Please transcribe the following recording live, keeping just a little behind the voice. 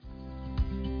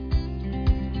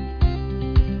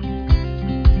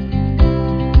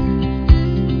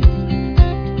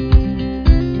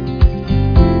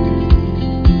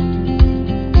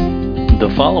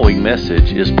The following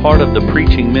message is part of the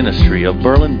preaching ministry of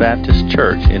Berlin Baptist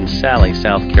Church in Sally,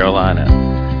 South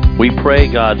Carolina. We pray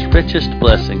God's richest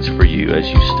blessings for you as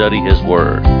you study His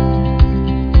Word.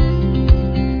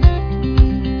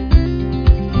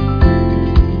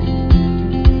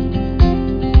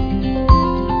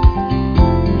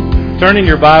 Turning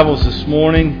your Bibles this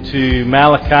morning to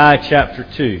Malachi chapter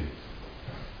 2.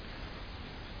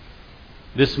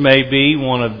 This may be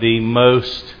one of the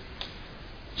most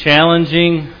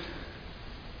challenging,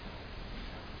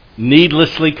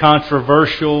 needlessly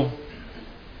controversial,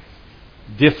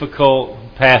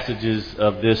 difficult passages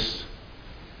of this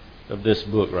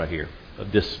book right here,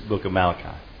 of this book of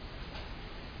Malachi.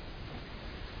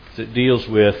 It deals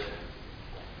with,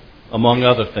 among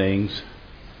other things,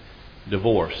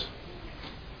 divorce.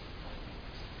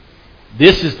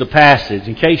 This is the passage,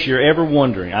 in case you're ever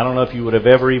wondering, I don't know if you would have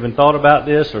ever even thought about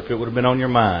this or if it would have been on your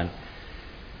mind.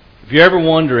 If you're ever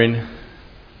wondering,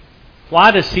 why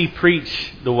does he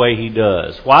preach the way he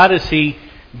does? Why does he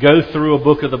go through a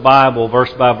book of the Bible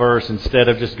verse by verse instead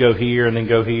of just go here and then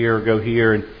go here or go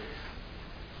here?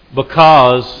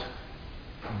 Because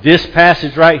this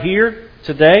passage right here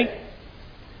today,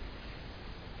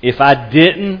 if I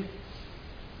didn't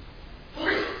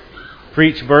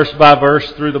preach verse by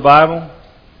verse through the Bible,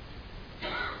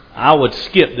 I would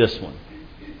skip this one.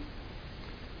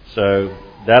 So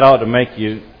that ought to make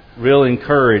you real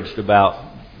encouraged about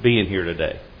being here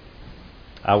today.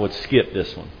 I would skip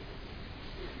this one.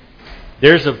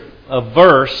 There's a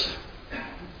verse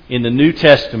in the New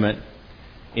Testament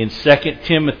in 2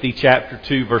 Timothy chapter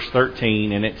 2 verse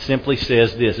 13, and it simply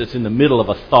says this. It's in the middle of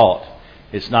a thought.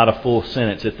 It's not a full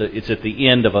sentence. It's at the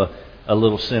end of a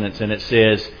little sentence, and it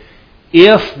says,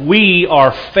 "If we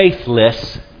are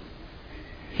faithless,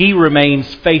 He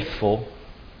remains faithful,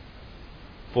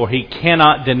 for He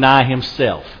cannot deny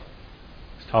Himself."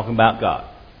 He's talking about God.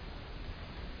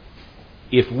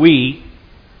 If we,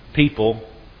 people,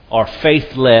 are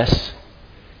faithless,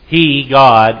 He,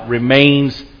 God,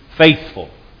 remains faithful,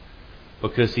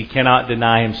 because He cannot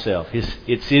deny Himself.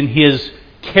 It's in His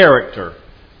character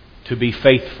to be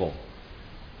faithful.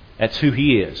 That's who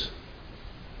He is.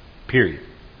 Period.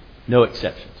 No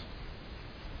exceptions.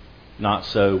 Not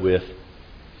so with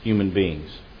human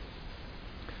beings.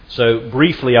 So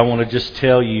briefly, I want to just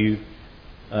tell you,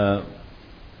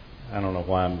 I don't know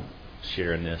why I'm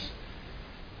sharing this.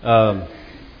 I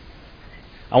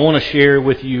want to share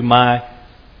with you my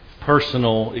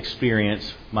personal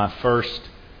experience, my first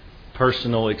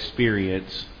personal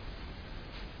experience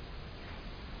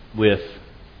with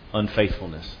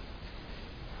unfaithfulness.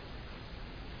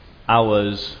 I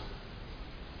was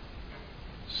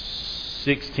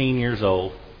 16 years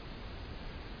old.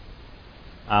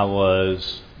 I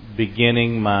was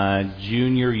beginning my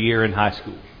junior year in high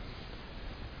school.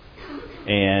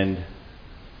 And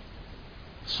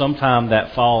sometime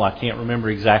that fall, I can't remember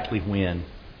exactly when,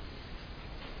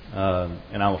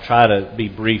 and I will try to be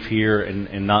brief here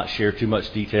and not share too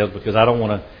much details because I don't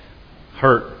want to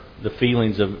hurt the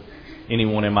feelings of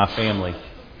anyone in my family.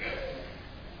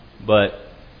 But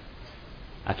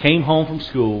I came home from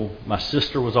school. My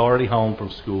sister was already home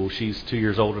from school. She's 2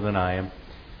 years older than I am.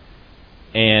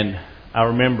 And I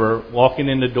remember walking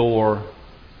in the door,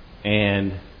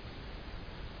 and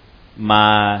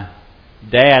my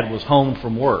dad was home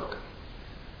from work,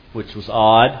 which was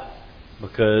odd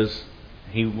because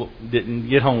he didn't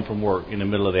get home from work in the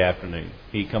middle of the afternoon.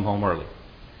 He'd come home early.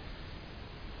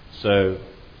 So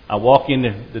I walk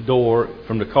in the door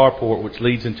from the carport, which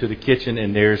leads into the kitchen,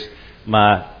 and there's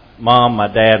my mom, my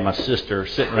dad, my sister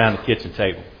sitting around the kitchen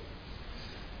table.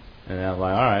 And I was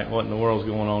like, all right, what in the world's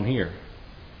going on here?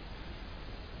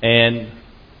 And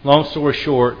long story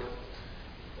short,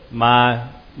 my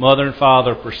mother and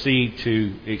father proceed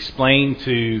to explain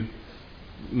to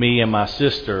me and my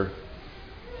sister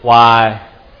why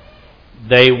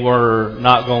they were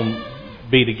not going to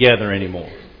be together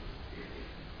anymore.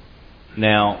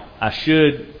 Now, I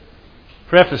should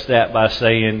preface that by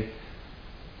saying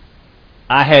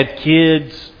I had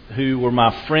kids who were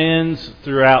my friends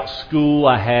throughout school.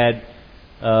 I had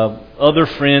other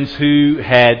friends who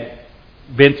had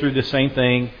been through the same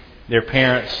thing. Their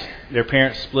parents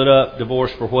split up,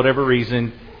 divorced for whatever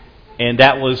reason, and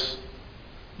that was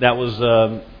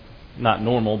not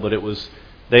normal, but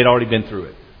they'd already been through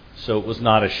it, so it was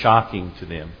not as shocking to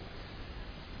them.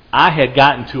 I had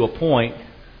gotten to a point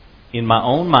in my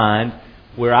own mind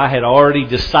where I had already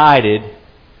decided,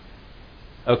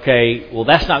 okay, well,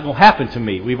 that's not going to happen to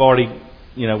me. We've already,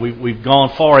 we've gone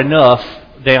far enough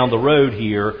down the road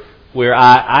here where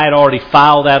I had already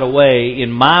filed that away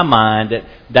in my mind that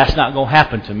that's not going to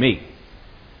happen to me.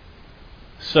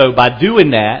 So by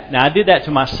doing that, now I did that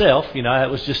to myself, that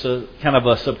was just a kind of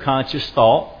a subconscious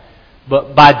thought.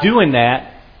 But by doing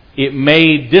that, it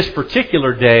made this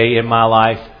particular day in my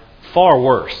life far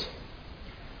worse.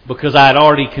 Because I had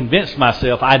already convinced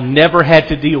myself I never had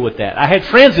to deal with that. I had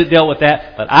friends that dealt with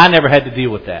that, but I never had to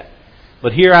deal with that.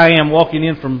 But here I am walking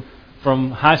in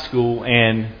from high school,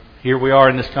 and here we are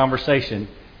in this conversation,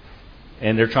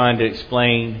 and they're trying to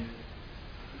explain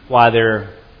why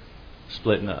they're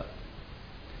splitting up.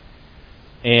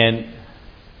 And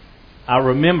I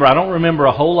don't remember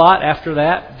a whole lot after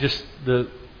that, just the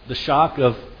shock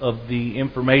of the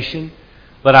information,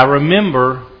 but I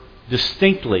remember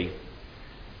distinctly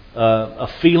a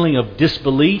feeling of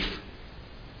disbelief,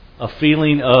 a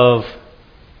feeling of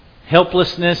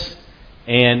helplessness,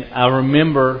 and I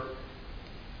remember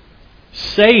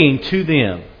saying to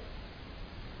them,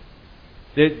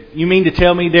 that you mean to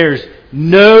tell me there's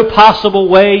no possible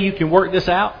way you can work this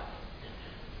out?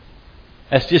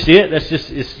 That's just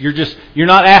it. You're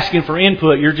not asking for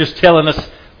input. You're just telling us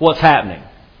what's happening.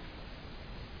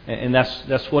 And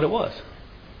that's what it was.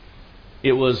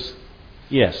 It was,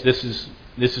 yes, this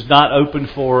is not open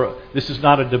for, this is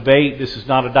not a debate, this is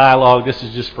not a dialogue, this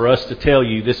is just for us to tell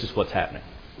you this is what's happening.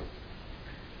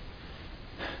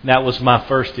 That was my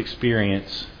first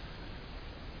experience,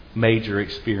 major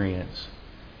experience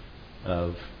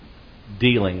of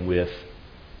dealing with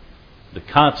the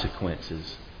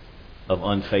consequences of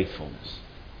unfaithfulness.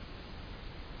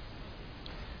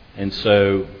 And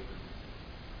so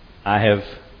I have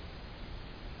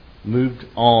moved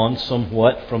on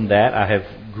somewhat from that. I have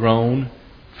grown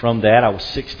from that. I was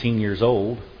 16 years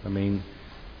old.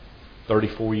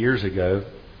 34 years ago.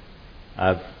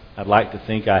 I'd like to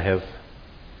think I have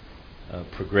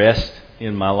progressed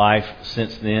in my life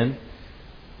since then.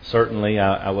 Certainly,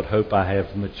 I would hope I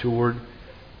have matured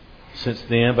since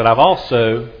then. But I've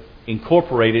also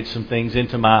incorporated some things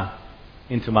into my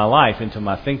life, into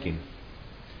my thinking,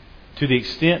 to the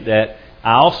extent that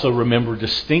I also remember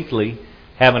distinctly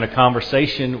having a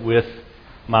conversation with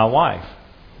my wife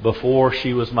before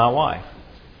she was my wife.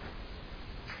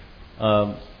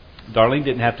 Darlene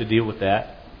didn't have to deal with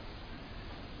that.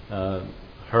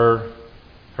 Her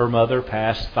mother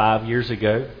passed 5 years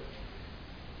ago,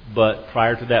 but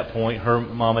prior to that point, her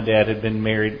mom and dad had been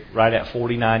married right at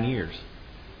 49 years,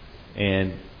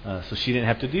 and so she didn't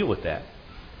have to deal with that.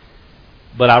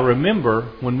 But I remember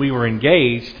when we were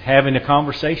engaged having a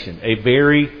conversation, a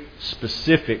very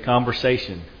specific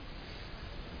conversation,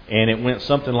 and it went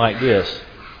something like this: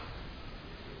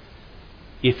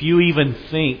 if you even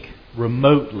think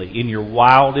remotely in your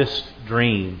wildest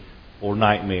dream or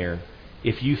nightmare,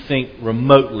 if you think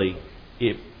remotely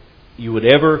if you would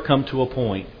ever come to a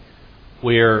point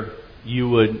where you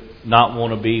would not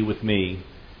want to be with me,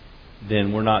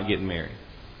 then we're not getting married.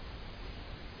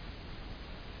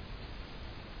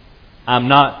 I'm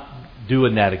not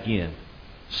doing that again.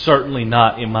 Certainly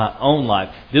not in my own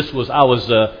life. I was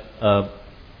a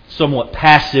somewhat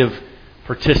passive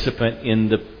participant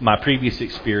in my previous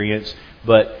experience,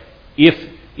 but if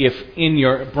in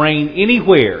your brain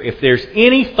anywhere, if there's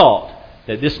any thought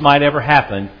that this might ever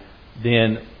happen,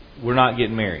 then we're not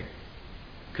getting married,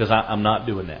 because I'm not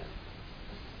doing that.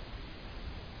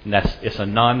 And it's a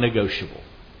non-negotiable.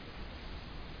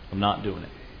 I'm not doing it.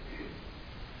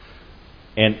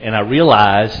 And I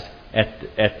realized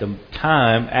at the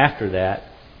time after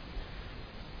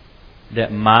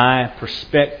that my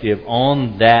perspective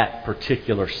on that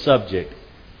particular subject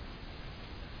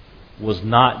was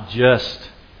not just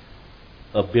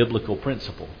a biblical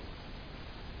principle.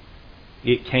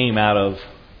 It came out of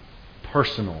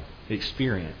personal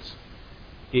experience.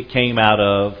 It came out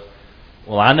of,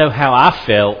 well, I know how I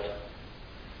felt,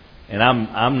 and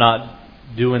I'm not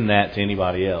doing that to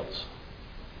anybody else.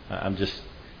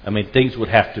 Things would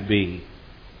have to be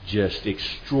just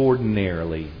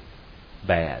extraordinarily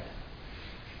bad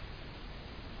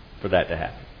for that to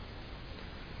happen.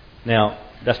 Now,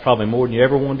 that's probably more than you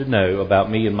ever wanted to know about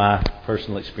me and my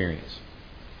personal experience.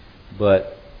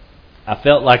 But I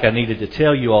felt like I needed to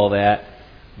tell you all that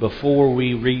before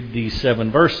we read these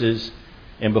 7 verses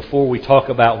and before we talk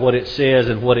about what it says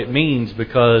and what it means,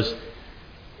 because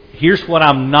here's what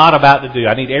I'm not about to do.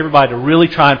 I need everybody to really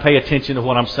try and pay attention to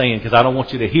what I'm saying, because I don't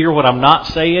want you to hear what I'm not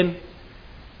saying,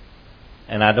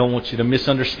 and I don't want you to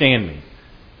misunderstand me.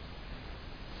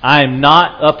 I am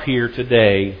not up here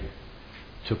today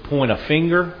to point a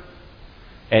finger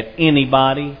at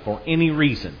anybody for any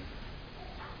reason,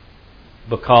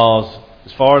 because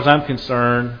as far as I'm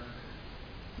concerned,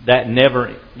 that's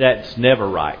never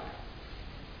right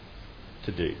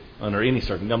to do under any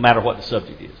circumstance, no matter what the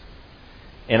subject is.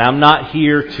 And I'm not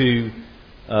here to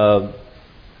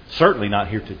certainly not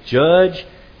here to judge,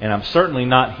 and I'm certainly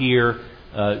not here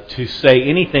to say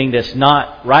anything that's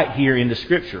not right here in the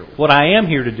Scripture. What I am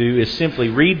here to do is simply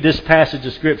read this passage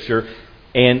of Scripture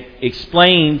and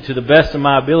explain to the best of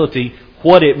my ability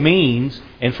what it means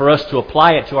and for us to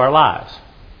apply it to our lives.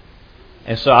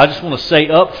 And so I just want to say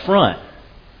up front,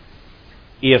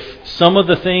 if some of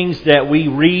the things that we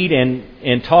read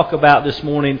and talk about this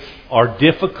morning are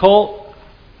difficult,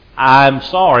 I'm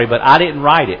sorry, but I didn't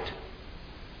write it.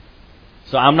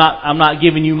 So I'm not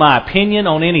giving you my opinion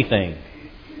on anything.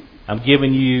 I'm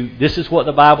giving you, this is what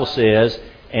the Bible says,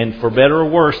 and for better or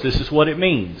worse, this is what it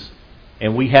means.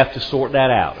 And we have to sort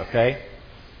that out, okay?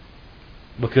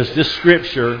 Because this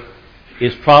Scripture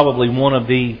is probably one of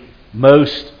the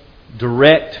most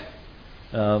direct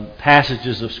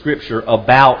passages of Scripture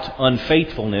about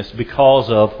unfaithfulness because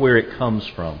of where it comes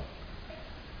from.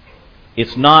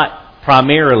 It's not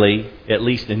primarily, at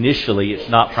least initially, it's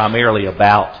not primarily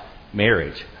about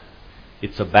marriage.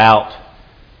 It's about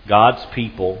God's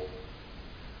people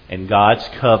and God's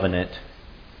covenant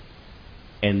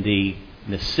and the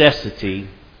necessity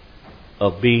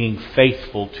of being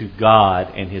faithful to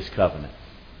God and His covenant.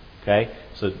 Okay?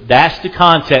 So that's the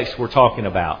context we're talking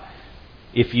about.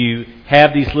 If you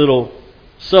have these little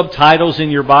subtitles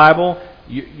in your Bible,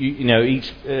 you know,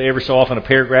 every so often a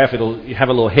paragraph, it'll have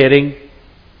a little heading.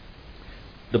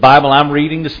 The Bible I'm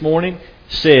reading this morning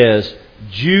says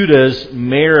Judah's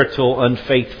marital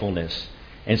unfaithfulness.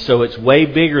 And so it's way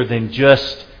bigger than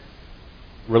just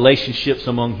relationships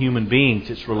among human beings.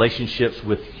 It's relationships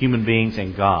with human beings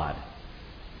and God,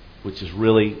 which is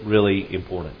really, really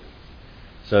important.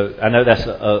 So I know that's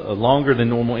a longer than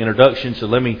normal introduction, so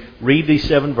let me read these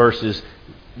 7 verses.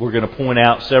 We're going to point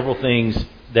out several things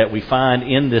that we find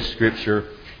in this Scripture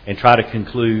and try to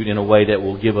conclude in a way that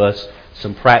will give us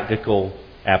some practical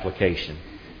application.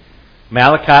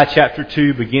 Malachi chapter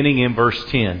 2, beginning in verse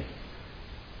 10.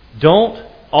 Don't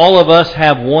all of us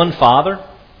have one Father?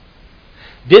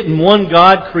 Didn't one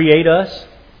God create us?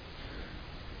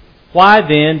 Why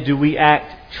then do we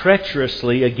act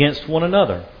treacherously against one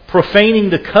another, profaning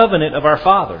the covenant of our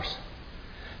fathers?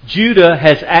 Judah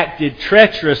has acted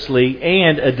treacherously,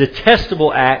 and a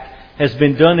detestable act has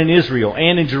been done in Israel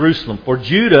and in Jerusalem. For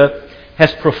Judah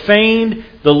has profaned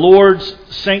the Lord's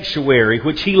sanctuary,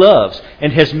 which He loves,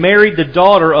 and has married the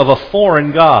daughter of a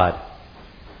foreign god.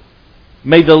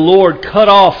 May the Lord cut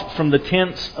off from the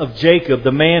tents of Jacob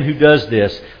the man who does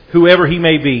this, whoever he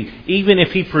may be, even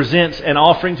if he presents an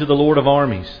offering to the Lord of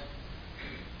armies.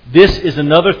 This is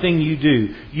another thing you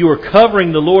do. You are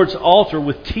covering the Lord's altar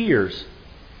with tears,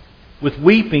 with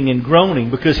weeping and groaning,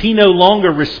 because He no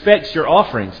longer respects your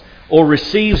offerings or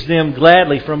receives them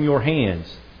gladly from your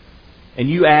hands. And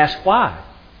you ask why?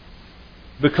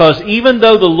 Because even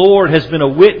though the Lord has been a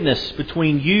witness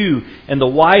between you and the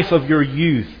wife of your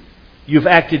youth, you've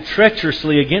acted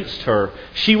treacherously against her.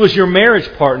 She was your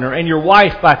marriage partner and your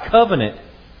wife by covenant.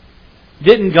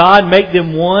 Didn't God make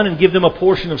them one and give them a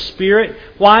portion of spirit?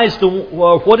 What is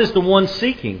the one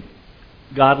seeking?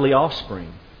 Godly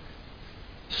offspring.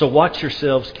 So watch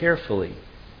yourselves carefully,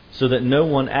 so that no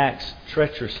one acts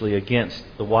treacherously against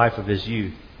the wife of his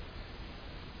youth.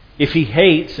 If he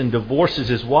hates and divorces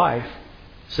his wife,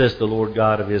 says the Lord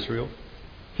God of Israel,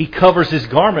 he covers his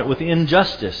garment with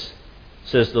injustice,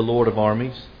 says the Lord of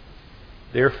armies.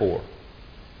 Therefore,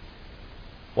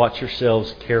 watch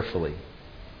yourselves carefully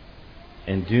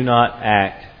and do not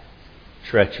act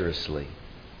treacherously.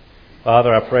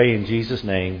 Father, I pray in Jesus'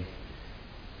 name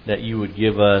that you would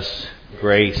give us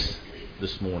grace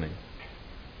this morning.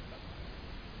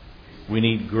 We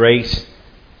need grace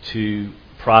to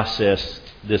process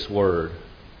this word.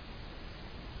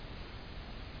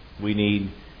 We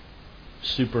need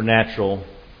supernatural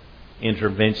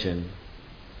intervention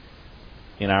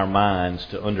in our minds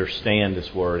to understand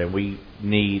this word, and we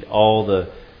need all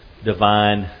the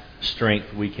divine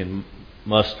strength we can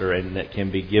muster and that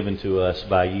can be given to us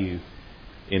by you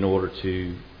in order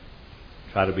to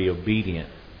try to be obedient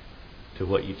to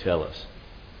what you tell us.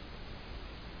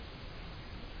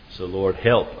 So Lord,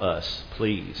 help us,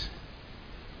 please.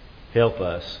 Help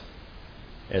us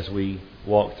as we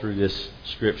walk through this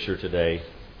scripture today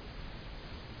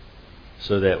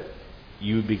so that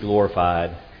you would be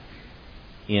glorified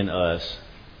in us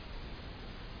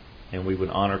and we would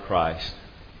honor Christ.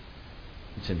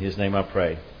 It's in His name I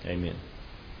pray. Amen.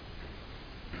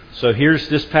 So here's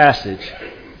this passage.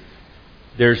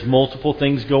 There's multiple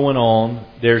things going on.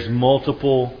 There's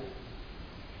multiple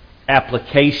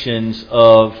applications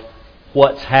of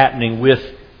what's happening with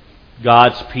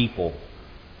God's people.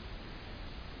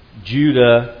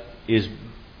 Judah is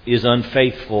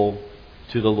unfaithful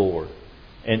to the Lord.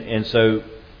 And so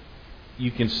you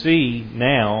can see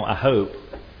now, I hope,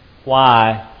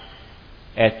 why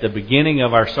at the beginning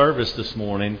of our service this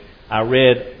morning, I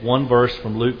read one verse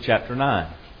from Luke chapter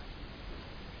 9.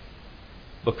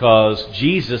 Because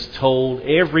Jesus told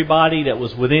everybody that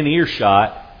was within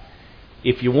earshot,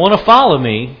 if you want to follow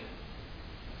me,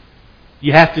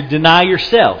 you have to deny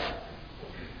yourself.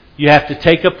 You have to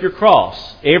take up your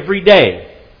cross every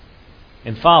day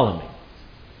and follow me.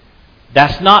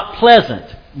 That's not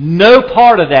pleasant. No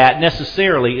part of that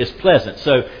necessarily is pleasant.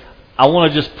 So I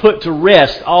want to just put to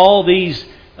rest all these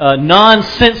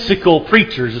nonsensical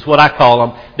preachers, is what I call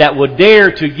them, that would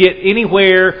dare to get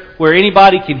anywhere where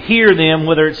anybody can hear them,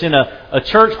 whether it's in a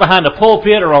church behind a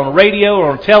pulpit or on the radio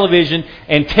or on television,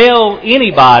 and tell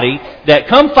anybody that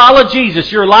come follow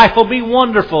Jesus, your life will be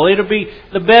wonderful. It'll be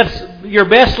your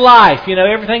best life.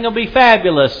 Everything will be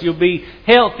fabulous. You'll be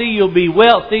healthy. You'll be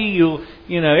wealthy.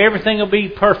 Everything will be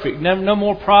perfect. No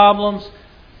more problems.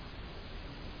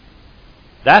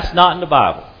 That's not in the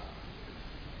Bible.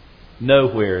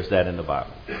 Nowhere is that in the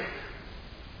Bible.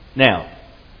 Now,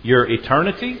 your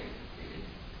eternity,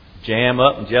 jam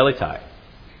up and jelly tight.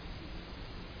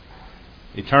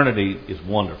 Eternity is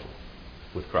wonderful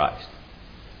with Christ.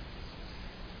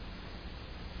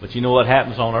 But you know what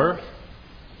happens on earth?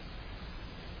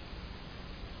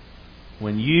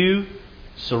 When you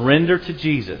surrender to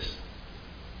Jesus,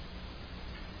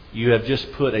 you have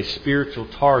just put a spiritual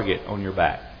target on your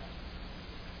back.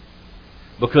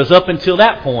 Because up until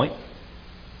that point,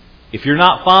 if you're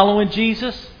not following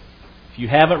Jesus, if you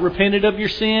haven't repented of your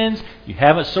sins, you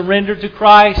haven't surrendered to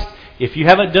Christ, if you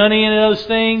haven't done any of those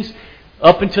things,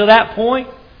 up until that point,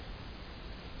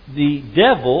 the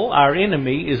devil, our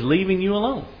enemy, is leaving you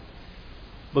alone.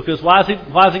 Because why is he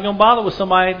going to bother with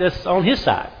somebody that's on his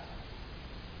side?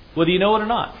 Whether you know it or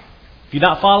not. If you're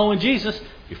not following Jesus,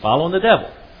 you're following the devil.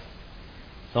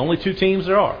 There's only two teams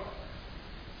there are.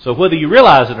 So whether you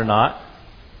realize it or not,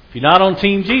 if you're not on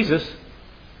Team Jesus,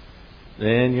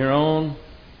 then you're on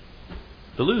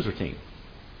the loser team.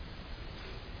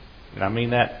 And I mean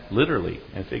that literally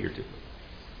and figuratively.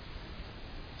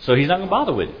 So he's not going to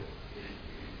bother with you.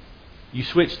 You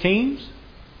switch teams.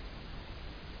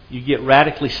 You get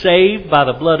radically saved by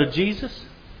the blood of Jesus.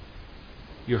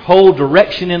 Your whole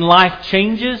direction in life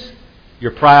changes.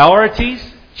 Your priorities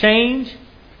change.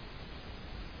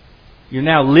 You're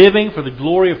now living for the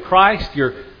glory of Christ.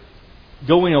 You're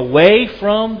going away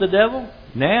from the devil.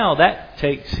 Now that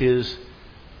takes his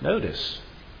notice.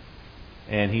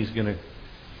 And he's going to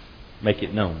make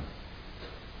it known.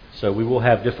 So we will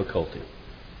have difficulty.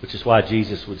 Which is why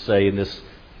Jesus would say, in this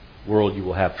world you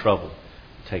will have trouble.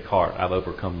 Take heart, I've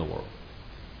overcome the world.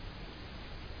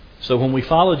 So when we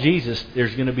follow Jesus,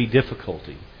 there's going to be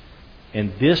difficulty.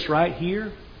 And this right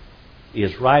here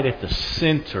is right at the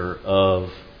center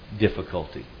of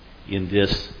difficulty in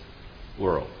this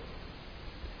world.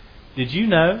 Did you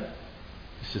know,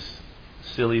 this is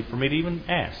silly for me to even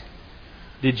ask,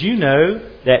 did you know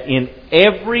that in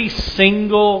every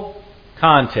single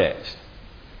context,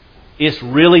 it's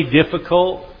really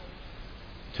difficult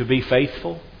to be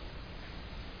faithful?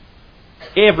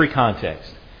 Every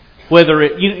context. Whether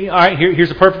it, all right,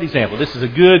 here's a perfect example. This is a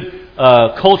good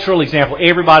cultural example.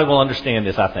 Everybody will understand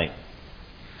this, I think.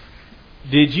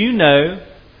 Did you know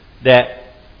that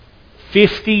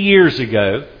 50 years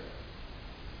ago,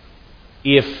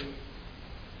 if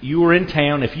you were in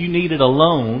town, if you needed a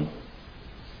loan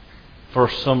for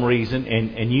some reason,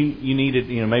 and you needed,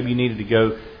 maybe you needed to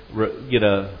go get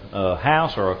a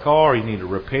house or a car, or you needed to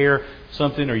repair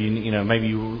something, or maybe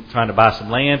you were trying to buy some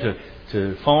land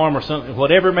to farm or something,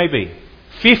 whatever it may be.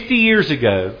 50 years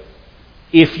ago,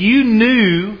 if you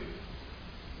knew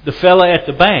the fella at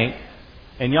the bank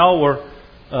and y'all were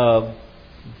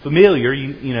familiar,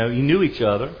 you knew each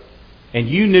other, and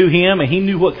you knew him and he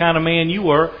knew what kind of man you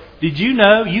were, did you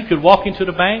know you could walk into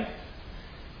the bank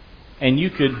and you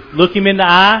could look him in the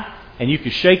eye and you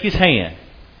could shake his hand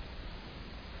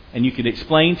and you could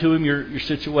explain to him your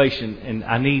situation, and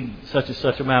I need such and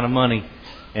such amount of money,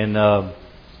 and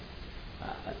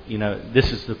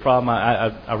this is the problem.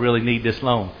 I really need this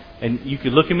loan. And you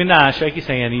could look him in the eye, shake his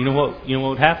hand, and you know what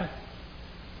would happen?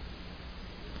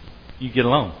 You get a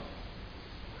loan.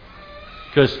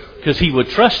 Because he would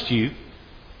trust you,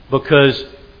 because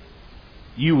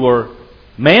you were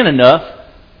man enough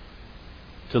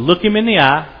to look him in the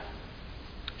eye,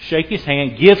 shake his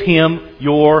hand, give him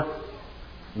your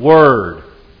word.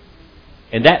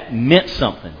 And that meant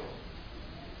something.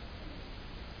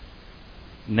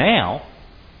 Now,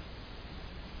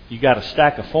 you got a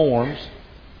stack of forms,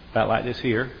 about like this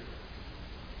here,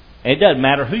 and it doesn't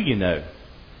matter who you know.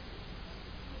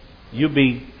 You'll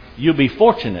be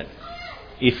fortunate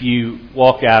if you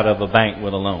walk out of a bank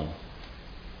with a loan,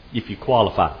 if you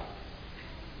qualify.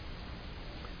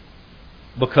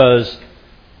 Because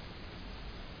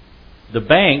the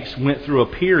banks went through a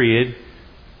period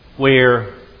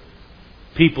where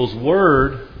people's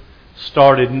word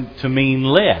started to mean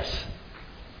less.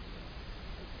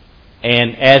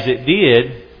 And as it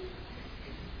did,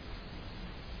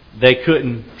 they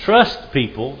couldn't trust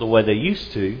people the way they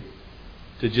used to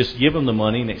just give them the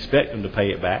money and expect them to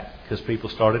pay it back, because people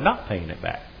started not paying it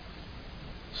back.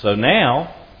 So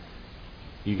now,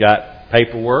 you got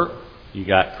paperwork, you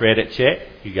got credit check,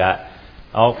 you got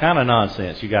all kind of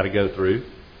nonsense you got to go through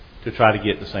to try to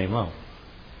get the same loan.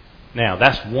 Now,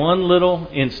 that's one little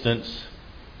instance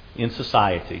in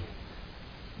society,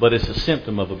 but it's a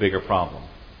symptom of a bigger problem.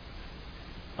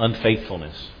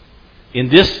 Unfaithfulness. In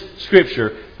this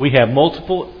scripture, we have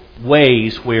multiple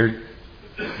ways where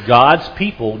God's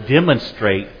people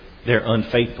demonstrate their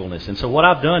unfaithfulness. And so what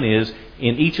I've done is,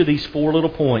 in each of these 4 little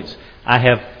points, I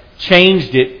have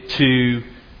changed it to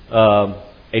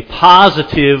a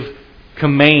positive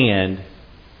command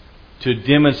to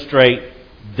demonstrate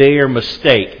their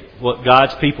mistake, what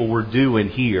God's people were doing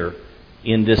here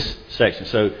in this section.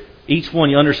 So each one,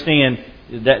 you understand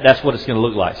that's what it's going to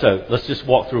look like. So let's just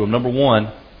walk through them. Number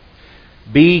 1,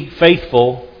 be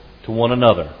faithful to one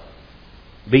another.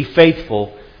 Be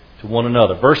faithful to one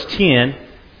another. Verse 10,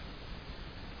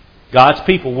 God's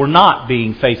people were not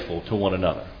being faithful to one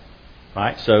another.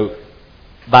 Right? So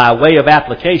by way of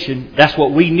application, that's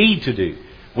what we need to do.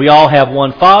 We all have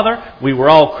one Father. We were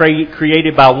all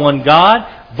created by one God.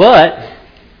 But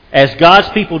as God's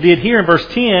people did here in verse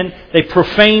 10, they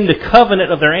profaned the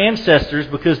covenant of their ancestors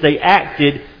because they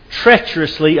acted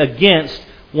treacherously against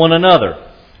one another.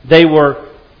 They were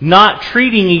not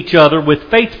treating each other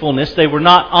with faithfulness. They were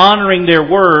not honoring their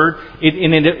word.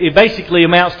 It basically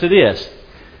amounts to this.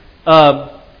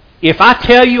 If I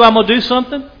tell you I'm going to do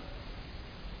something,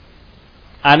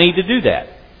 I need to do that.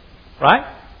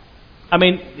 Right? I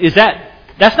mean,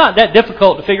 that's not that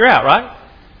difficult to figure out, right?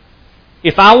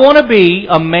 If I want to be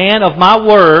a man of my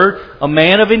word, a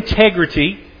man of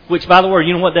integrity, which, by the way,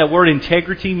 you know what that word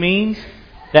integrity means?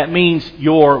 That means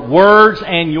your words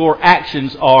and your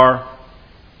actions are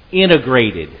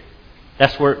integrated.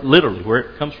 That's literally where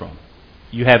it comes from.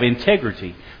 You have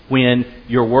integrity when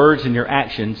your words and your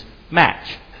actions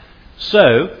match.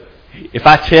 So, if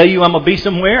I tell you I'm going to be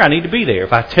somewhere, I need to be there.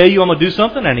 If I tell you I'm going to do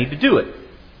something, I need to do it.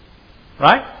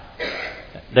 Right?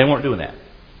 They weren't doing that.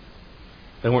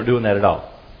 They weren't doing that at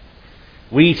all.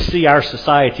 We see our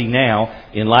society now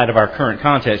in light of our current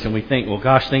context, and we think, well,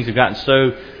 gosh, things have gotten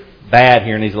so bad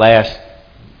here in these last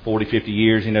 40, 50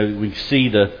 years. You know, we see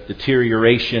the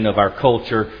deterioration of our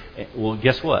culture. Well,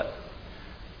 guess what?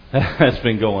 That's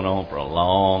been going on for a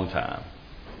long time.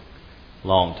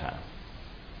 Long time.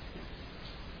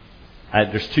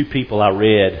 There's 2 people I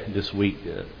read this week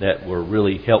that were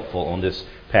really helpful on this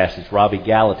passage. Robbie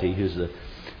Gallaty, who's the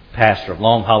pastor of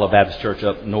Long Hollow Baptist Church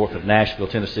up north of Nashville,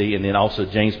 Tennessee, and then also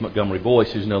James Montgomery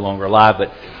Boyce, who's no longer alive,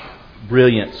 but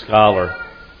brilliant scholar.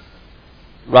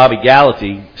 Robbie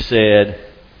Gallaty said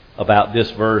about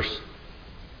this verse,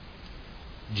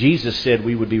 Jesus said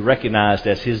we would be recognized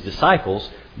as His disciples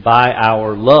by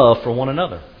our love for one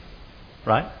another.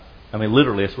 Right? I mean,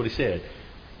 literally, that's what He said.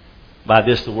 By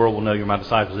this the world will know you're my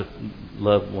disciples if you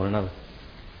love one another.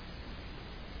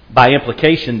 By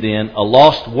implication, then, a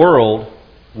lost world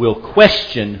will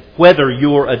question whether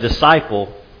you're a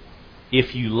disciple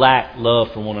if you lack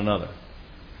love for one another.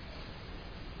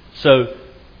 So,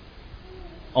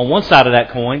 on one side of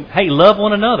that coin, hey, love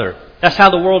one another. That's how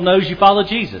the world knows you follow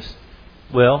Jesus.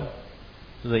 Well,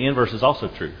 the inverse is also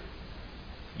true.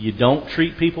 You don't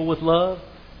treat people with love,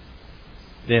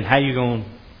 then how are you going to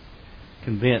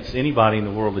convince anybody in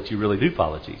the world that you really do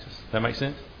follow Jesus? Does that make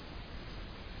sense?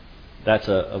 That's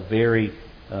a very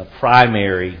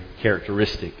primary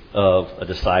characteristic of a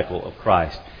disciple of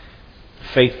Christ.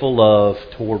 Faithful love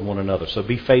toward one another. So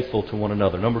be faithful to one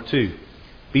another. Number 2,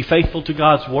 be faithful to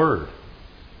God's Word.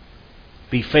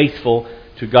 Be faithful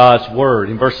to God's Word.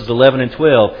 In verses 11 and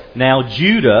 12, now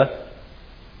Judah,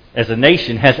 as a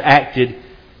nation, has acted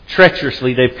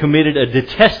treacherously. They've committed a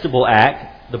detestable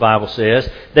act, the Bible says.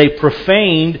 They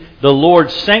profaned the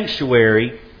Lord's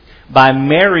sanctuary by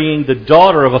marrying the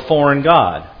daughter of a foreign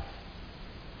god.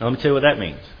 Now, let me tell you what that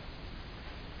means.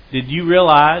 Did you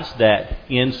realize that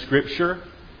in Scripture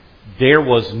there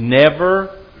was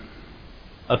never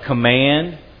a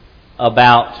command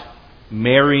about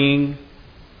marrying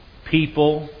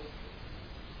people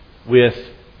with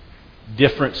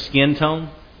different skin tone?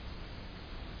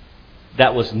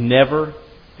 That was never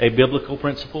a biblical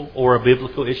principle or a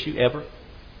biblical issue ever.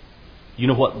 You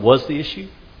know what was the issue?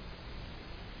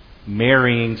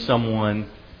 Marrying someone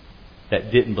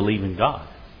that didn't believe in God.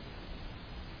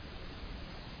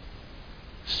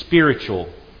 Spiritual,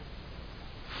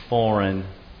 foreign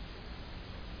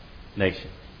nation.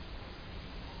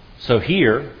 So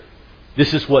here,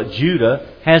 this is what Judah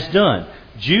has done.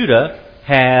 Judah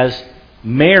has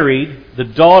married the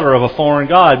daughter of a foreign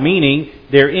god, meaning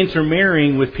they're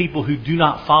intermarrying with people who do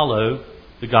not follow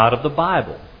the God of the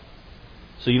Bible.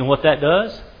 So you know what that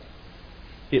does?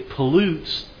 It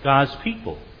pollutes God's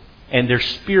people and their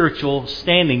spiritual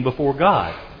standing before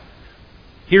God.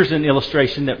 Here's an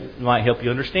illustration that might help you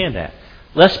understand that.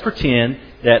 Let's pretend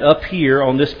that up here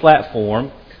on this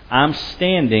platform, I'm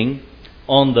standing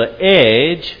on the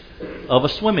edge of a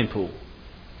swimming pool.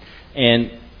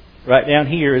 And right down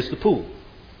here is the pool.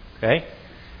 Okay?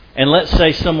 And let's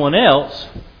say someone else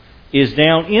is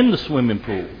down in the swimming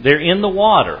pool. They're in the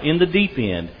water, in the deep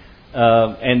end.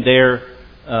 And they're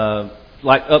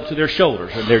like up to their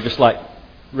shoulders. And they're just like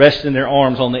resting their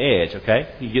arms on the edge. Okay?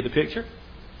 You get the picture?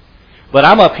 But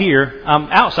I'm up here. I'm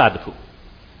outside the pool.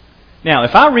 Now,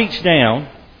 if I reach down,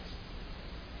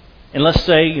 and let's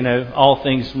say, all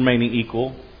things remaining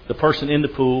equal, the person in the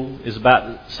pool is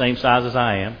about the same size as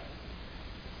I am.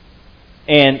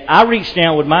 And I reach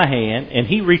down with my hand, and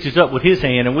he reaches up with his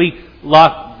hand, and we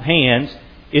lock hands.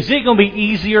 Is it going to be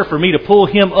easier for me to pull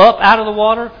him up out of the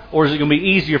water, or is it going to be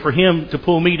easier for him to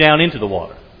pull me down into the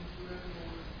water?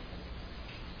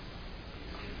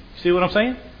 See what I'm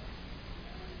saying?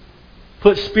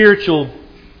 Put spiritual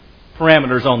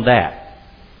parameters on that.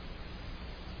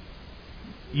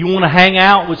 You want to hang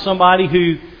out with somebody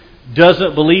who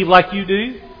doesn't believe like you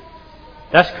do?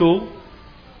 That's cool.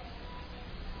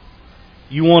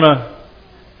 You want to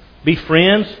be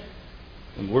friends?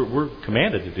 And we're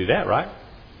commanded to do that, right?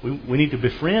 We need to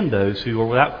befriend those who are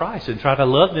without Christ and try to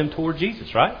love them toward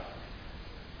Jesus, right?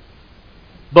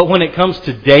 But when it comes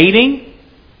to dating,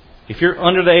 if you're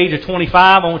under the age of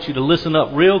 25, I want you to listen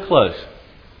up real close.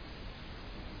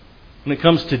 When it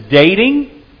comes to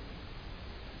dating,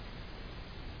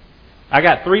 I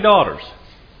got 3 daughters.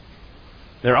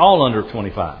 They're all under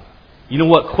 25. You know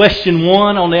what question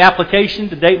 1 on the application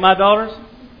to date my daughters?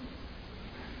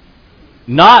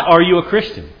 Not, are you a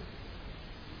Christian?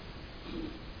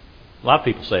 A lot of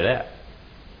people say that.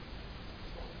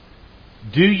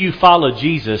 Do you follow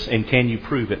Jesus, and can you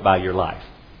prove it by your life?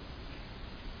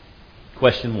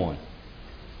 Question 1.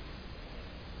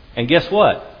 And guess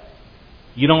what?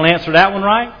 You don't answer that one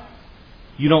right?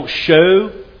 You don't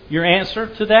show your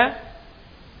answer to that?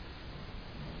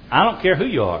 I don't care who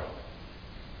you are.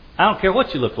 I don't care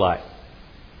what you look like.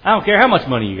 I don't care how much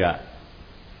money you got.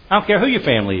 I don't care who your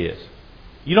family is.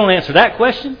 You don't answer that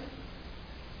question?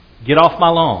 Get off my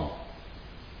lawn.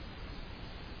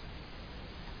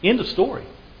 End of story.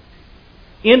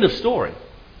 End of story.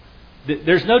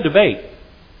 There's no debate.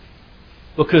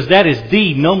 Because that is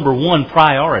the number 1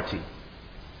 priority.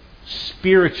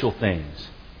 Spiritual things.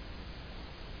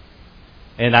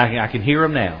 And I can hear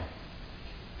them now.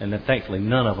 And then thankfully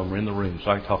none of them are in the room, so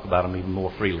I can talk about them even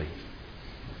more freely.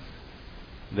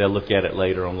 They'll look at it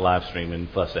later on the live stream and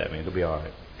fuss at me. It'll be all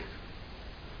right.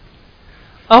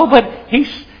 Oh, but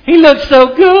he looks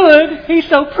so good. He's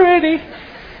so pretty.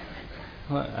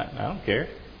 Well, I don't care.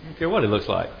 I don't care what he looks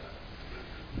like.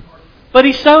 But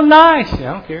he's so nice. I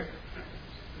don't care.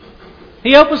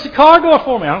 He opens the car door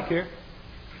for me. I don't care.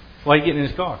 Why are you getting in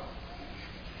his car?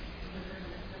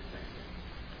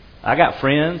 I got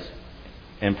friends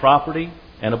and property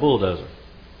and a bulldozer.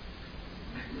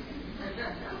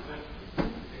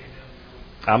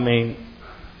 I mean,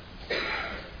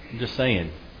 I'm just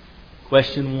saying.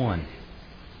 Question 1,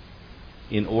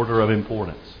 in order of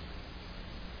importance.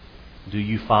 Do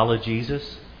you follow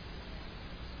Jesus?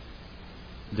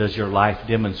 Does your life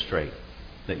demonstrate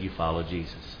that you follow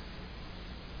Jesus?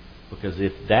 Because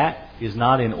if that is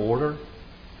not in order,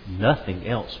 nothing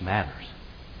else matters.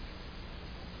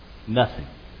 Nothing.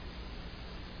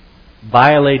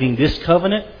 Violating this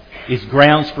covenant is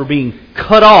grounds for being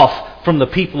cut off from the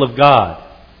people of God.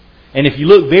 And if you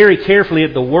look very carefully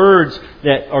at the words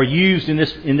that are used in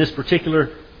this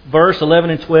particular verse,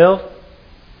 11 and 12,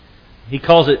 he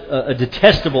calls it a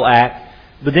detestable act.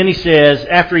 But then he says,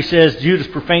 after he says, Judas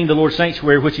profaned the Lord's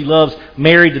sanctuary, which he loves,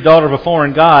 married the daughter of a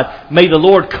foreign god, may the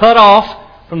Lord cut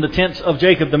off from the tents of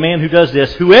Jacob the man who does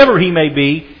this, whoever he may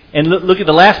be. And look at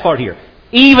the last part here.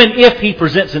 Even if he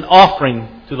presents an offering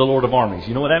to the Lord of armies.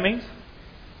 You know what that means?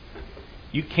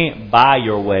 You can't buy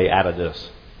your way out of this.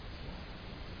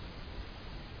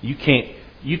 You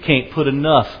can't put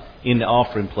enough in the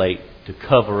offering plate to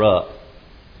cover up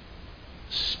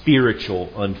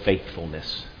spiritual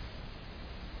unfaithfulness.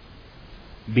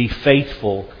 Be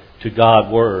faithful to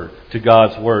God's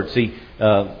word. See,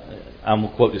 I'm going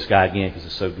to quote this guy again because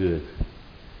it's so good.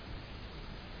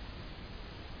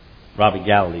 Robert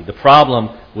Galilee. The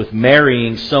problem with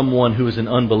marrying someone who is an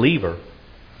unbeliever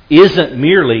isn't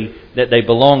merely that they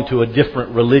belong to a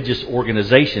different religious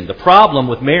organization. The problem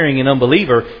with marrying an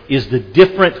unbeliever is the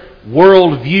different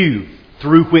worldview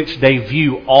through which they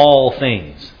view all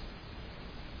things.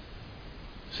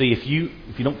 See, if you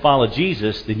don't follow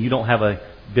Jesus, then you don't have a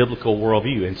biblical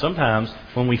worldview. And sometimes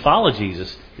when we follow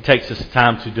Jesus, it takes us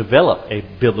time to develop a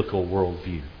biblical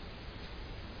worldview.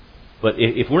 But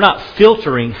if we're not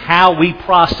filtering how we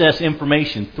process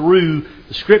information through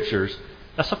the Scriptures,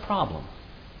 that's a problem.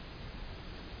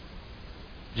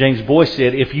 James Boyce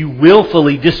said, if you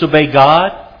willfully disobey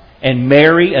God and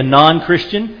marry a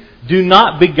non-Christian, do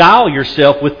not beguile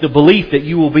yourself with the belief that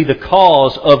you will be the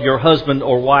cause of your husband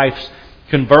or wife's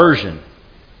conversion.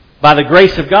 By the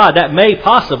grace of God, that may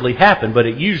possibly happen, but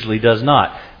it usually does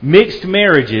not. Mixed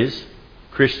marriages,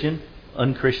 Christian,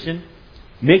 unchristian,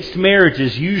 mixed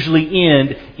marriages usually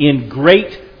end in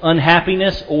great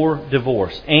unhappiness or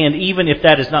divorce. And even if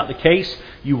that is not the case,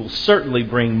 you will certainly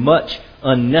bring much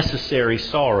unnecessary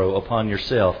sorrow upon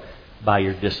yourself by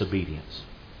your disobedience.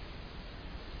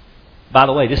 By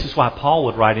the way, this is why Paul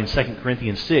would write in 2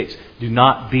 Corinthians 6, do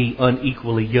not be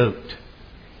unequally yoked,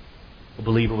 a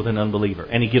believer with an unbeliever.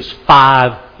 And he gives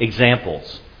 5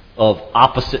 examples of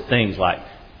opposite things, like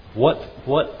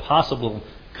what possible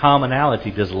commonality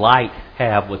does light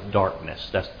have with darkness?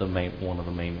 That's one of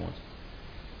the main ones.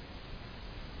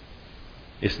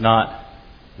 It's not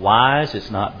wise,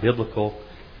 it's not biblical,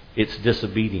 it's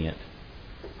disobedient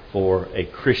for a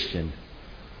Christian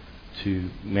to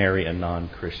marry a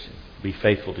non-Christian. Be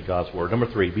faithful to God's Word. Number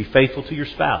 3, be faithful to your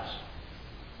spouse.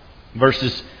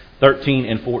 Verses 13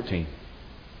 and 14.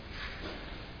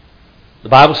 The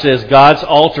Bible says God's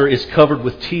altar is covered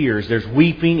with tears. There's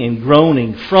weeping and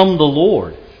groaning from the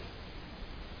Lord.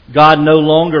 God no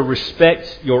longer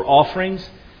respects your offerings.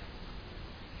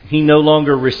 He no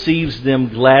longer receives them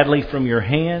gladly from your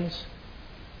hands.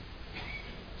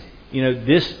 You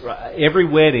know, every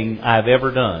wedding I've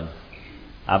ever done,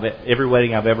 every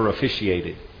wedding I've ever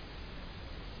officiated,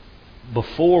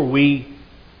 before we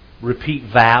repeat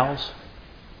vows,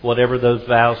 whatever those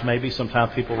vows may be,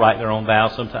 sometimes people write their own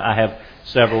vows. Sometimes I have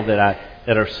several that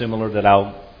are similar that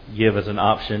I'll give as an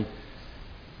option.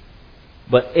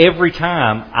 But every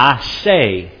time I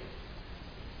say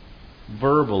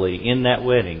verbally in that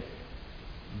wedding,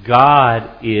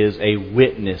 God is a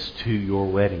witness to your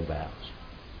wedding vows.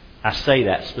 I say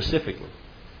that specifically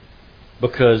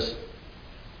because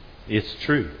it's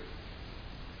true.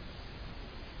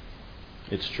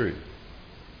 It's true.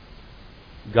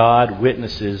 God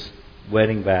witnesses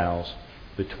wedding vows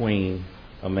between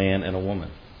a man and a woman.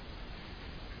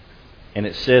 And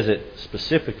it says it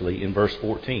specifically in verse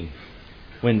 14.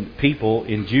 When people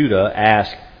in Judah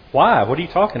ask, why? What are you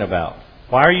talking about?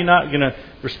 Why are you not going to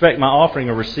respect my offering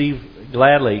or receive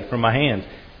gladly from my hand?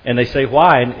 And they say,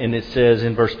 why? And it says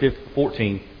in verse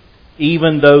 14,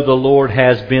 even though the Lord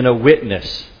has been a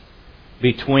witness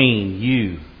between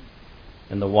you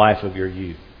and the wife of your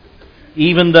youth.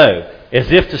 Even though,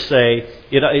 as if to say,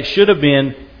 it should have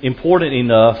been important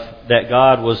enough that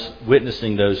God was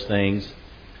witnessing those things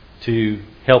to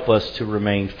help us to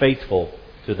remain faithful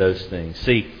to those things.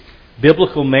 See,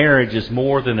 biblical marriage is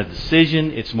more than a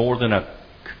decision. It's more than a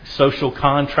social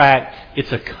contract.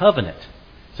 It's a covenant.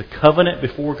 It's a covenant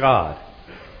before God.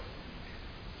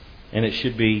 And it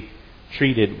should be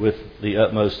treated with the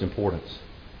utmost importance.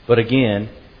 But again,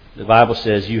 the Bible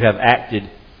says you have acted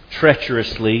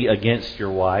treacherously against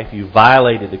your wife. You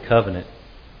violated the covenant.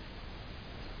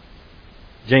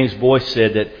 James Boyce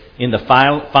said that in the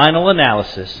final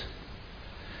analysis,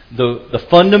 the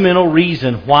fundamental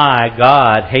reason why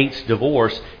God hates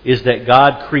divorce is that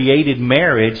God created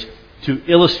marriage to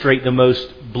illustrate the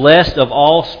most blessed of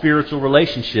all spiritual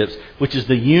relationships, which is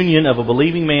the union of a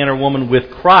believing man or woman with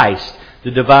Christ,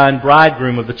 the divine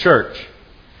bridegroom of the church.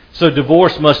 So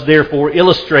divorce must therefore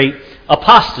illustrate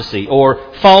apostasy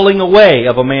or falling away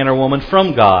of a man or woman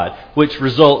from God, which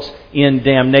results in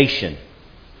damnation.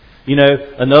 You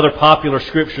know, another popular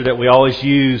scripture that I always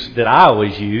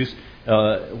use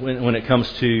when it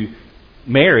comes to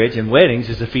marriage and weddings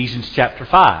is Ephesians chapter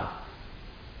 5.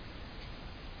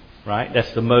 Right?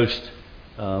 That's the most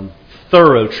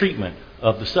thorough treatment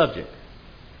of the subject.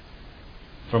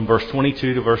 From verse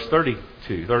 22 to verse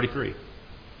 33.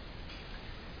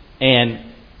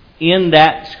 And in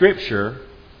that scripture,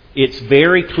 it's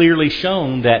very clearly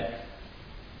shown that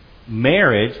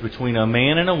marriage between a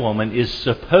man and a woman is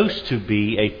supposed to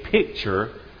be a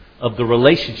picture of the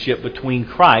relationship between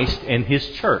Christ and His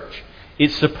church.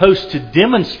 It's supposed to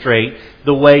demonstrate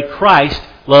the way Christ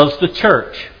loves the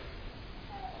church.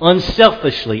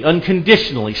 Unselfishly,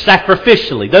 unconditionally,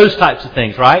 sacrificially, those types of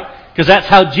things, right? Because that's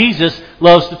how Jesus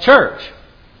loves the church.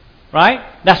 Right?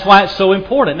 That's why it's so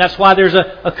important. That's why there's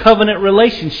a covenant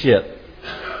relationship.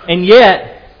 And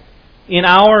yet, in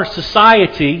our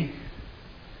society,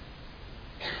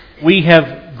 we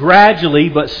have gradually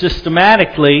but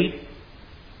systematically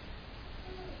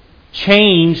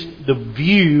changed the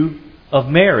view of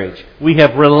marriage. We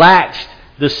have relaxed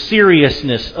the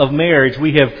seriousness of marriage.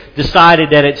 We have decided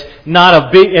that it's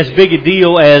not as big a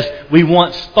deal as we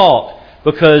once thought.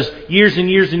 Because years and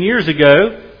years and years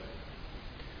ago,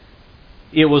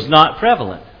 it was not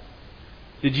prevalent.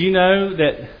 Did you know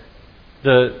that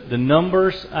the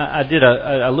numbers?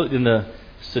 I looked in the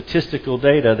statistical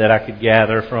data that I could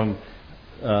gather from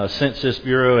Census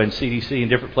Bureau and CDC and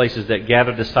different places that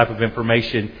gather this type of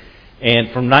information.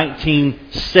 And from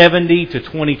 1970 to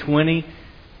 2020,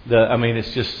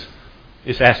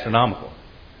 it's astronomical,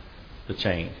 the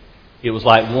change. It was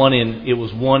like one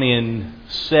in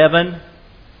 7.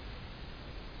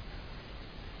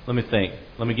 Let me think.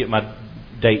 Let me get my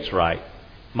dates right.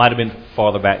 Might have been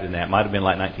farther back than that. Might have been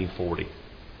like 1940.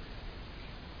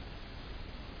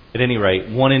 At any rate,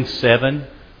 1 in 7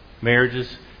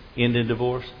 marriages end in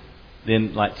divorce.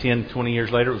 Then like 10, 20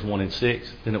 years later, it was 1 in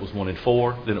 6. Then it was 1 in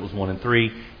 4. Then it was 1 in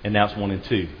 3. And now it's 1 in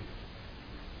 2.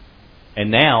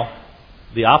 And now,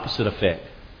 the opposite effect.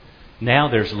 Now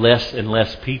there's less and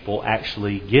less people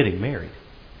actually getting married.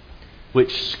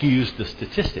 Which skews the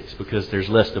statistics because there's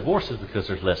less divorces because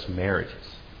there's less marriages.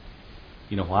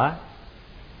 You know why?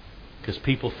 Because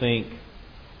people think,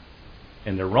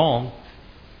 and they're wrong,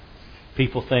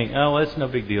 people think, oh, well, it's no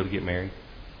big deal to get married.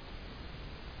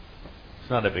 It's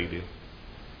not a big deal.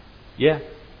 Yeah,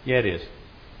 it is.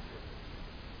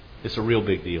 It's a real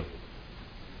big deal.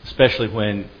 Especially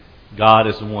when God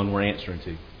is the one we're answering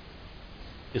to.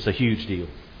 It's a huge deal.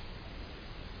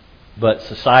 But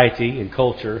society and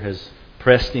culture has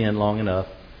pressed in long enough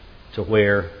to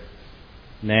where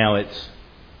now it's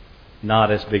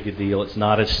not as big a deal. It's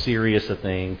not as serious a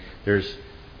thing. There's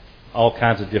all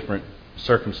kinds of different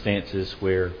circumstances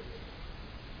where,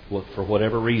 for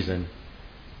whatever reason,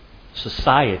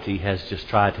 society has just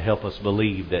tried to help us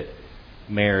believe that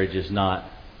marriage is not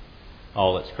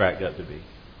all it's cracked up to be.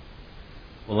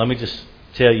 Well, let me just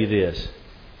tell you this.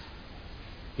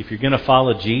 If you're going to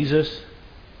follow Jesus,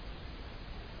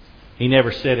 He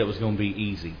never said it was going to be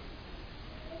easy.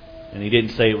 And He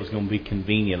didn't say it was going to be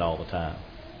convenient all the time.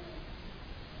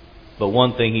 But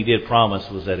one thing He did promise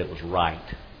was that it was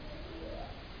right.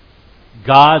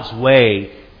 God's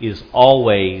way is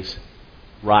always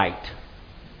right.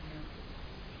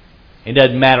 It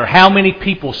doesn't matter how many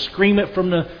people scream it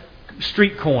from the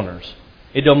street corners.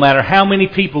 It don't matter how many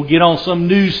people get on some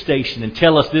news station and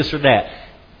tell us this or that.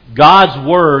 God's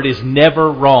Word is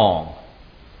never wrong.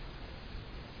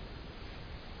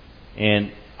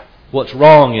 And what's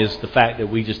wrong is the fact that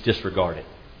we just disregard it.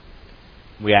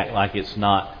 We act like it's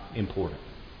not important.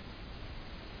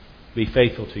 Be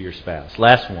faithful to your spouse.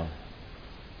 Last one.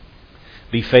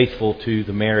 Be faithful to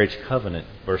the marriage covenant,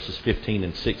 verses 15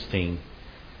 and 16.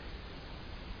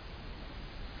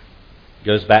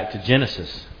 Goes back to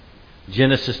Genesis.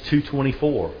 Genesis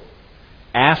 2:24.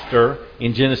 After,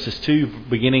 in Genesis 2,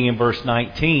 beginning in verse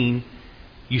 19,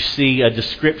 you see a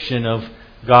description of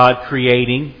God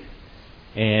creating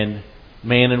and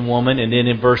man and woman. And then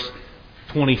in verse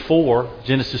 24,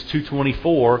 Genesis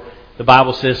 2:24, the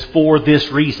Bible says, for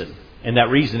this reason. And that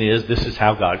reason is, this is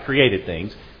how God created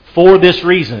things. For this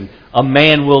reason, a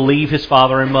man will leave his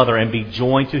father and mother and be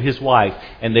joined to his wife,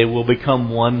 and they will become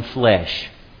one flesh.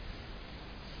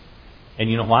 And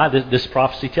you know why? This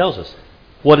prophecy tells us.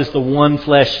 What is the one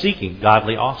flesh seeking?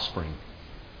 Godly offspring.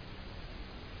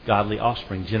 Godly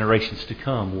offspring. Generations to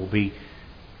come will be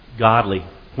godly.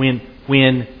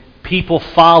 When people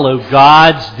follow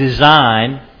God's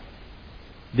design,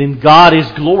 then God is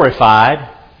glorified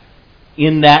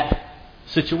in that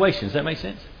situation. Does that make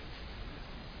sense?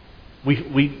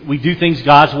 We do things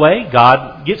God's way,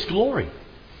 God gets glory.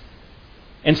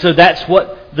 And so that's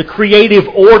what the creative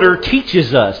order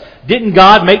teaches us. Didn't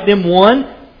God make them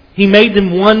one? He made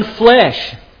them one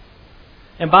flesh.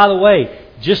 And by the way,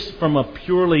 just from a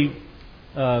purely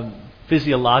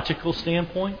physiological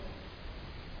standpoint,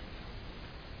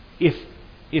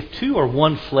 if two are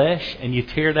one flesh and you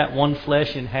tear that one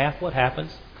flesh in half, what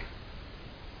happens?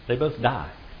 They both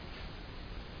die.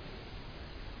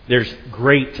 There's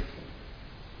great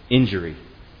injury.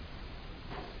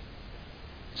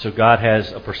 So God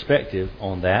has a perspective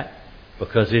on that.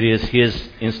 because it is His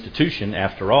institution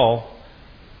after all.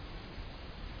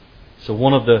 So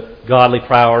one of the godly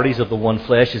priorities of the one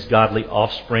flesh is godly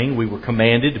offspring. We were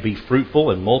commanded to be fruitful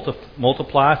and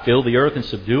multiply, fill the earth and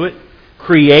subdue it.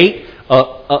 Create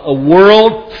a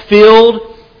world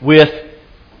filled with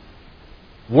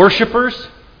worshipers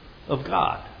of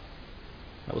God.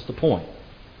 That was the point.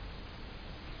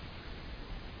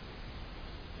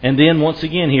 And then once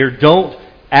again here, don't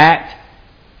act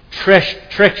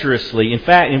treacherously. In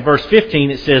fact, in verse 15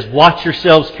 it says, watch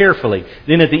yourselves carefully.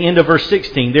 Then at the end of verse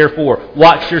 16, therefore,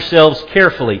 watch yourselves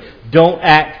carefully. Don't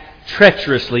act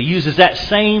treacherously. Uses that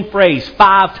same phrase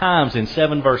 5 times in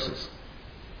 7 verses.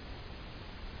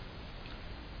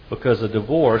 Because a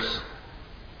divorce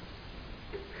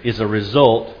is a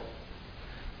result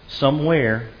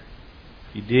somewhere,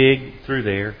 if you dig through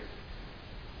there,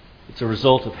 it's a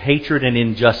result of hatred and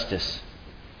injustice.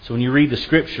 So when you read the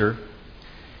Scripture,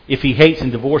 if he hates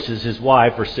and divorces his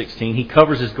wife, verse 16, he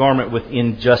covers his garment with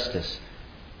injustice.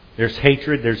 There's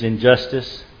hatred, there's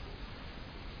injustice,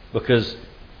 because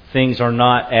things are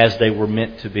not as they were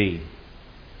meant to be.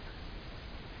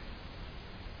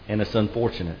 And it's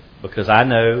unfortunate, because I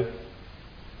know,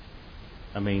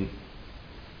 I'll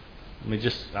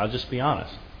just be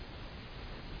honest.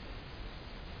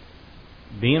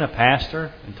 Being a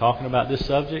pastor and talking about this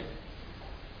subject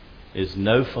is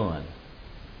no fun.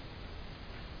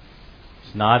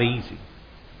 It's not easy.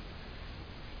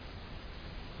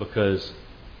 Because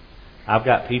I've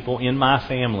got people in my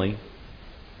family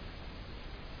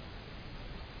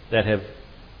that have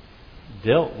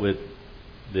dealt with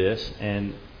this,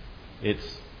 and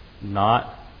it's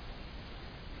not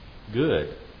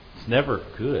good. It's never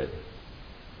good.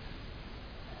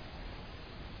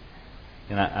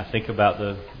 And I think about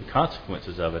the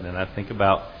consequences of it, and I think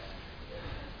about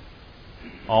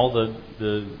all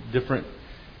the different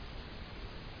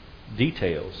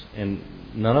details, and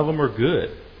none of them are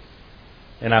good.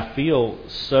 And I feel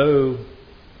so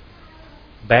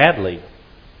badly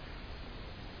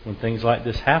when things like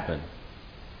this happen.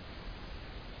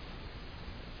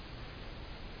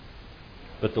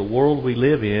 But the world we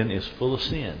live in is full of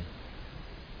sin.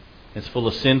 It's full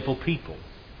of sinful people.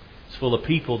 It's full of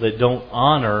people that don't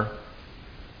honor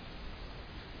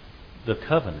the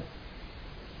covenant.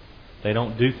 They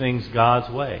don't do things God's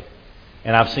way.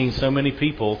 And I've seen so many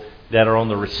people that are on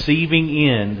the receiving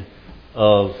end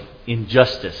of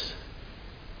injustice.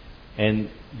 And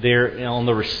they're on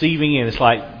the receiving end. It's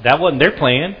like, that wasn't their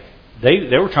plan.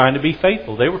 They were trying to be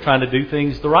faithful. They were trying to do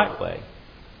things the right way.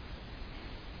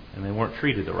 And they weren't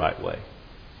treated the right way.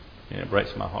 And it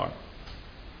breaks my heart.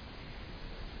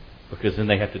 Because then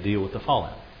they have to deal with the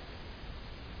fallout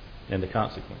and the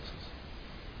consequences.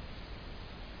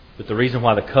 But the reason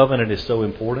why the covenant is so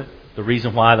important, the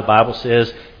reason why the Bible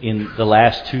says in the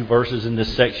last 2 verses in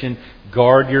this section,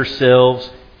 guard yourselves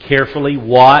carefully,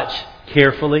 watch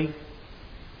carefully,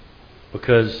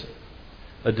 because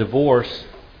a divorce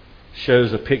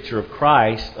shows a picture of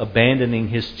Christ abandoning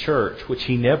His church, which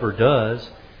He never does,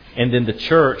 and then the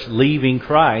church leaving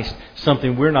Christ,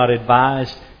 something we're not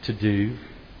advised to do.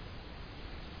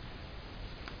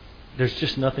 There's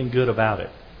just nothing good about it.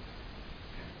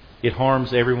 It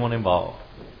harms everyone involved.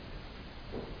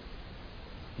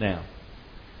 Now,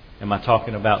 am I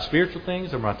talking about spiritual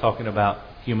things, or am I talking about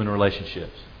human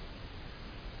relationships?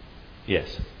 Yes.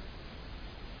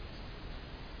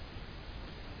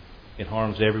 It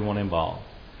harms everyone involved.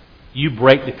 You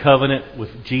break the covenant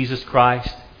with Jesus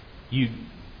Christ. You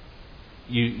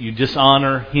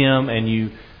dishonor Him, and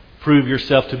you prove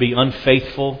yourself to be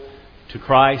unfaithful to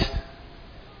Christ.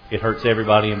 It hurts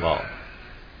everybody involved.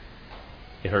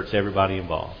 It hurts everybody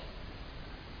involved.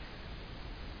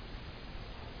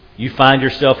 You find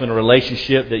yourself in a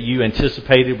relationship that you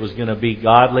anticipated was going to be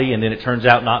godly, and then it turns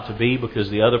out not to be, because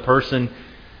the other person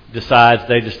decides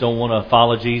they just don't want to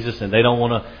follow Jesus, and they don't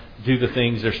want to do the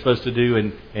things they're supposed to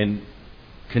do and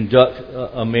conduct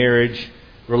a marriage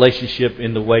relationship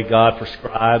in the way God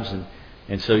prescribes,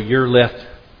 and so you're left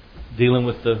dealing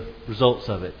with the results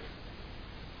of it.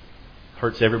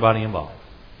 Hurts everybody involved.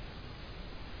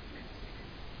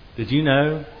 Did you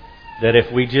know that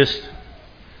if we just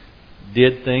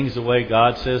did things the way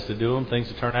God says to do them, things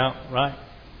would turn out right?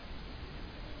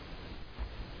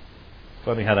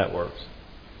 Funny how that works.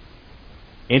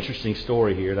 Interesting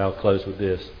story here, and I'll close with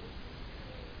this.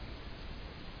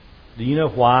 Do you know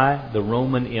why the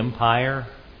Roman Empire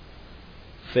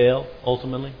fell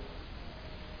ultimately?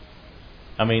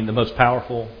 I mean, the most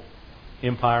powerful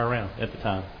empire around at the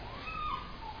time.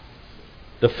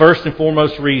 The first and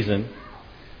foremost reason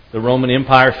the Roman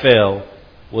Empire fell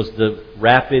was the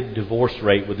rapid divorce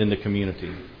rate within the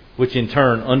community. which in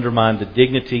turn undermined the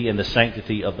dignity and the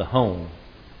sanctity of the home.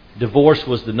 Divorce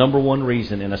was the number one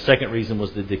reason, and a second reason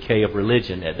was the decay of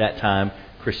religion, at that time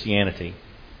Christianity,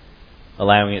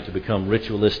 allowing it to become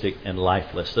ritualistic and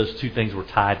lifeless. Those two things were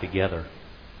tied together.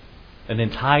 An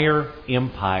entire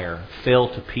empire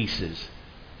fell to pieces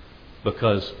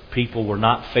because people were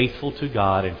not faithful to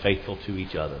God and faithful to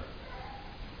each other.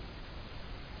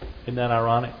 Isn't that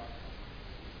ironic?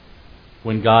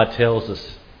 When God tells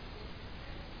us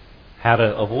how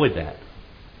to avoid that.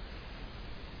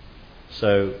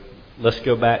 So let's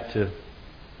go back to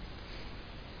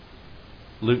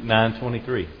Luke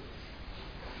 9:23.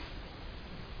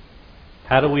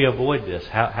 How do we avoid this?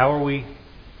 How are we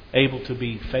able to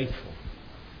be faithful?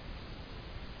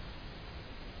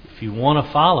 If you want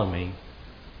to follow me,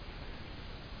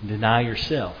 deny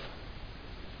yourself.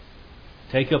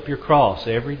 Take up your cross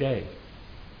every day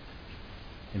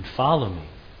and follow me.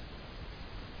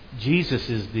 Jesus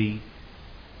is the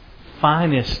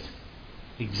finest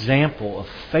example of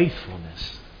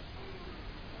faithfulness.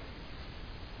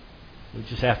 We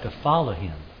just have to follow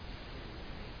Him.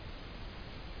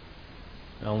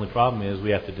 The only problem is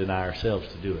we have to deny ourselves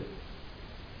to do it.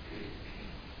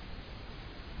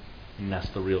 And that's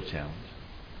the real challenge.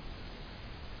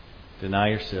 Deny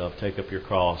yourself, take up your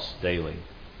cross daily,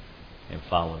 and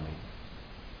follow me.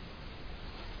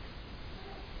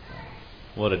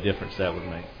 What a difference that would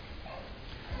make.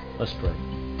 Let's pray.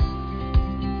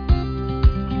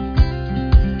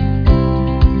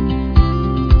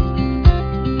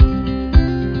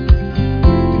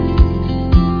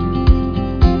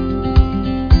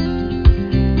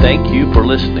 Thank you for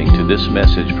listening to this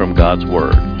message from God's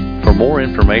Word. For more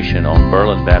information on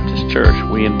Berlin Baptist Church,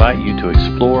 we invite you to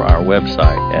explore our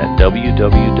website at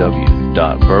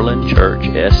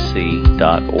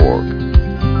www.berlinchurchsc.org.